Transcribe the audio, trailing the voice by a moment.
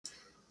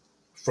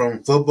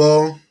From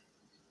football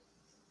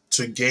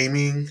to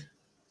gaming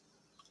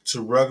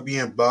to rugby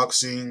and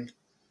boxing,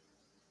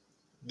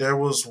 there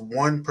was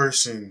one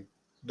person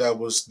that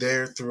was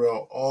there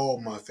throughout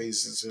all my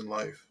phases in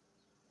life.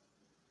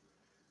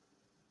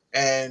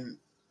 And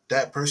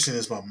that person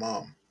is my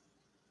mom.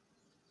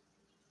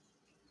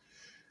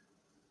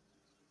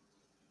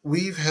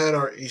 We've had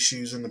our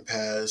issues in the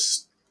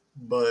past,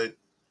 but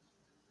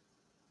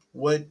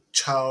what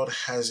child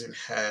hasn't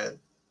had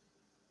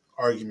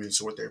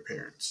arguments with their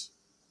parents?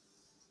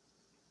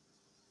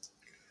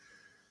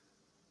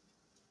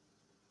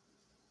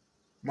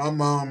 My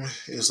mom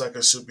is like a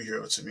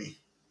superhero to me.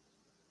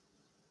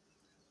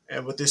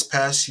 And with this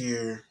past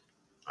year,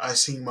 I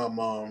seen my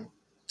mom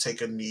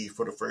take a knee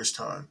for the first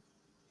time.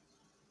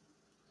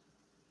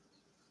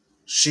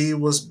 She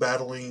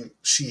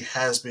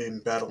has been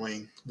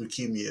battling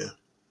leukemia,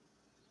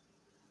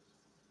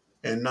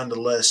 and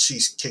nonetheless,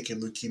 she's kicking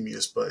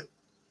leukemia's butt.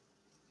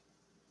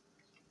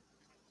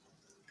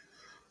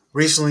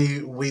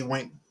 Recently, we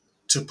went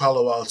to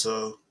Palo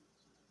Alto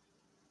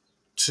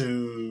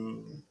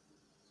to,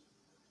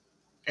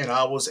 and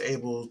I was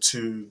able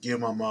to give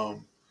my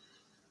mom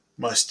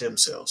my stem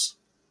cells.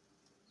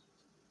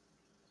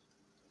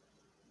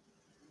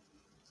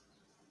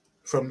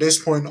 From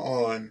this point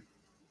on,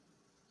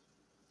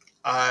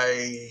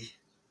 I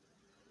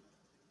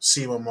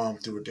see my mom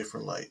through a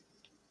different light.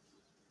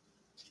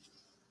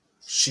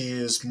 She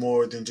is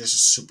more than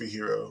just a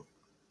superhero.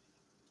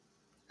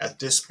 At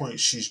this point,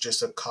 she's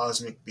just a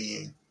cosmic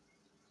being.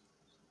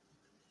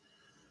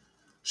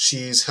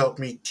 She's helped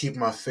me keep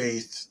my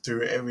faith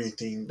through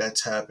everything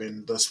that's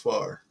happened thus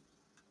far,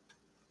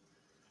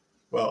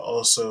 while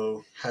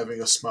also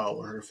having a smile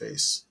on her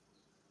face.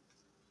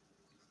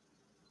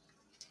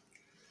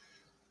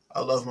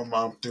 I love my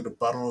mom through the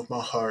bottom of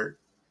my heart,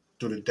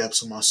 through the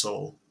depths of my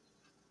soul,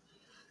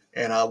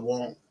 and I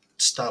won't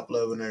stop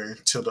loving her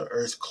until the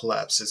earth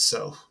collapses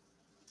itself,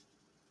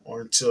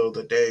 or until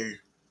the day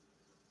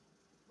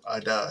I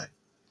die.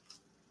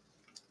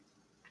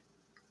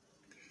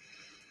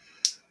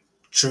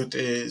 Truth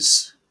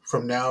is,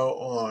 from now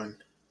on,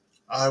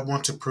 I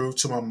want to prove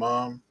to my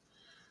mom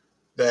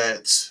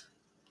that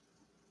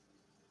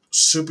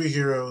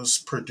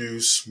superheroes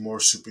produce more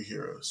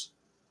superheroes.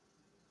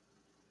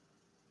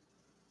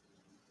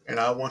 And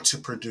I want to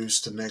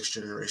produce the next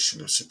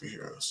generation of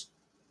superheroes.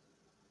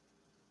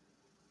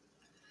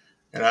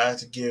 And I have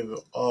to give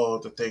all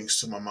the thanks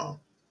to my mom.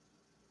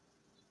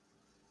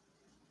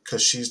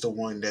 Because she's the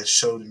one that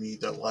showed me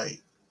the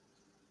light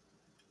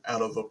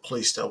out of a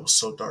place that was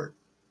so dark.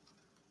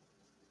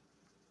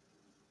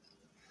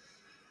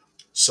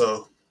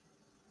 So,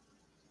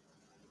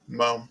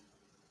 Mom,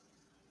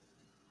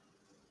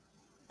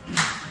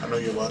 I know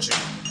you're watching. I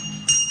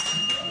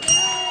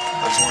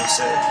just want to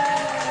say,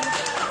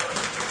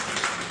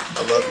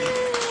 I love you.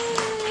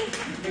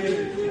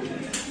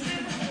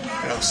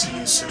 And I'll see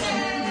you soon.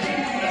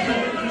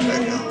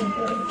 Back at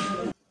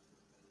home.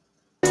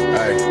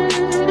 Hey,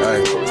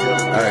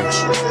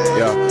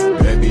 yeah,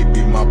 baby,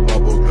 be my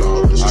bubble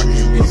gum. I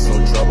can be so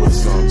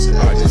troublesome.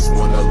 I just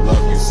wanna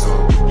love you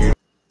some.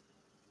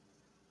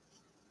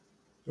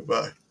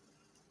 Goodbye.